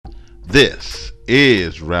This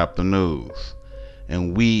is Rap the News,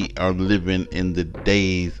 and we are living in the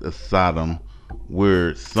days of Sodom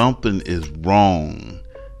where something is wrong.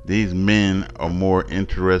 These men are more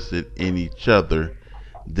interested in each other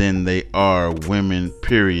than they are women,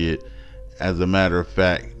 period. As a matter of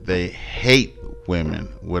fact, they hate women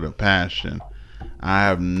with a passion. I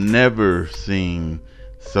have never seen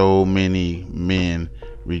so many men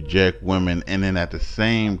reject women and then at the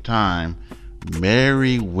same time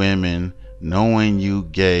marry women knowing you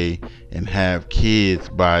gay and have kids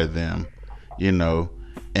by them,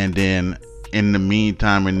 and then in the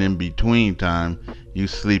meantime and in between time you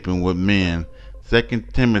sleeping with men.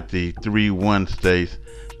 2 Timothy 3:1 states,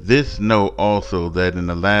 "This know also that in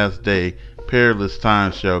the last day perilous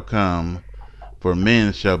times shall come, for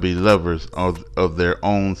men shall be lovers of their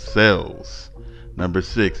own selves." Number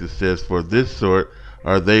 6, it says, "For this sort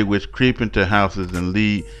are they which creep into houses and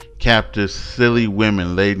lead captive silly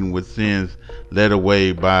women laden with sins, led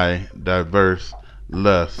away by diverse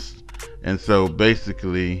lusts." And so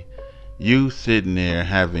basically, you sitting there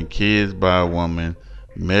having kids by a woman,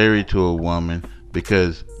 married to a woman,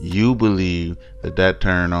 because you believe that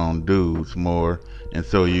turn on dudes more, and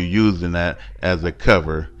so you're using that as a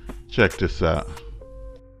cover. Check this out.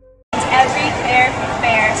 Every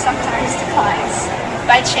fair sometimes declines,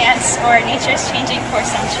 by chance or nature's changing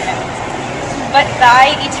course and drift. But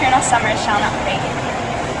thy eternal summer shall not fade,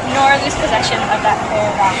 nor lose possession of that whole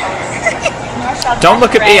waffle. Nor shall don't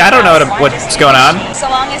look at me, I don't know what's going on. So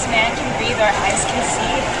long as man can breathe or eyes can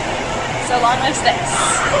see, so long as this.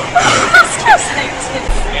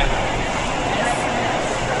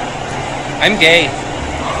 I'm gay.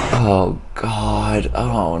 Oh God,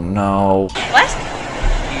 oh no. What?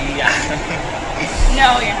 Yeah.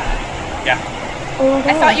 No, you're not. Yeah.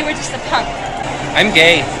 I thought you were just a punk. I'm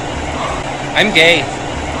gay. I'm gay.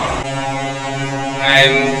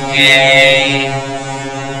 I'm gay.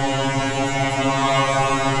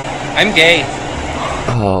 I'm gay.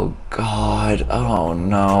 Oh God, oh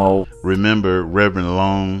no. Remember Reverend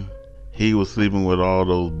Long? He was sleeping with all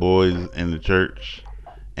those boys in the church,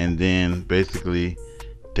 and then basically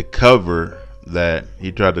to cover that,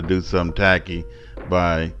 he tried to do something tacky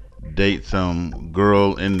by date some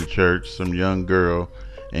girl in the church, some young girl,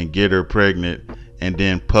 and get her pregnant, and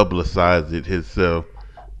then publicize it himself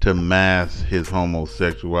to mask his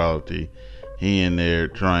homosexuality. He in there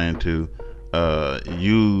trying to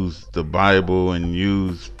use the Bible and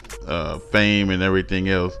use fame and everything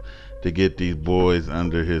else to get these boys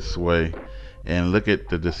under his sway. And look at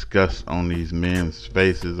the disgust on these men's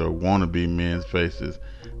faces, or wannabe men's faces.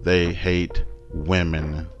 They hate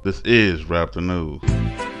women. This is Rap the News.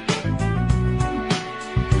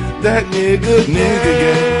 That nigga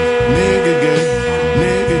gay, nigga gay.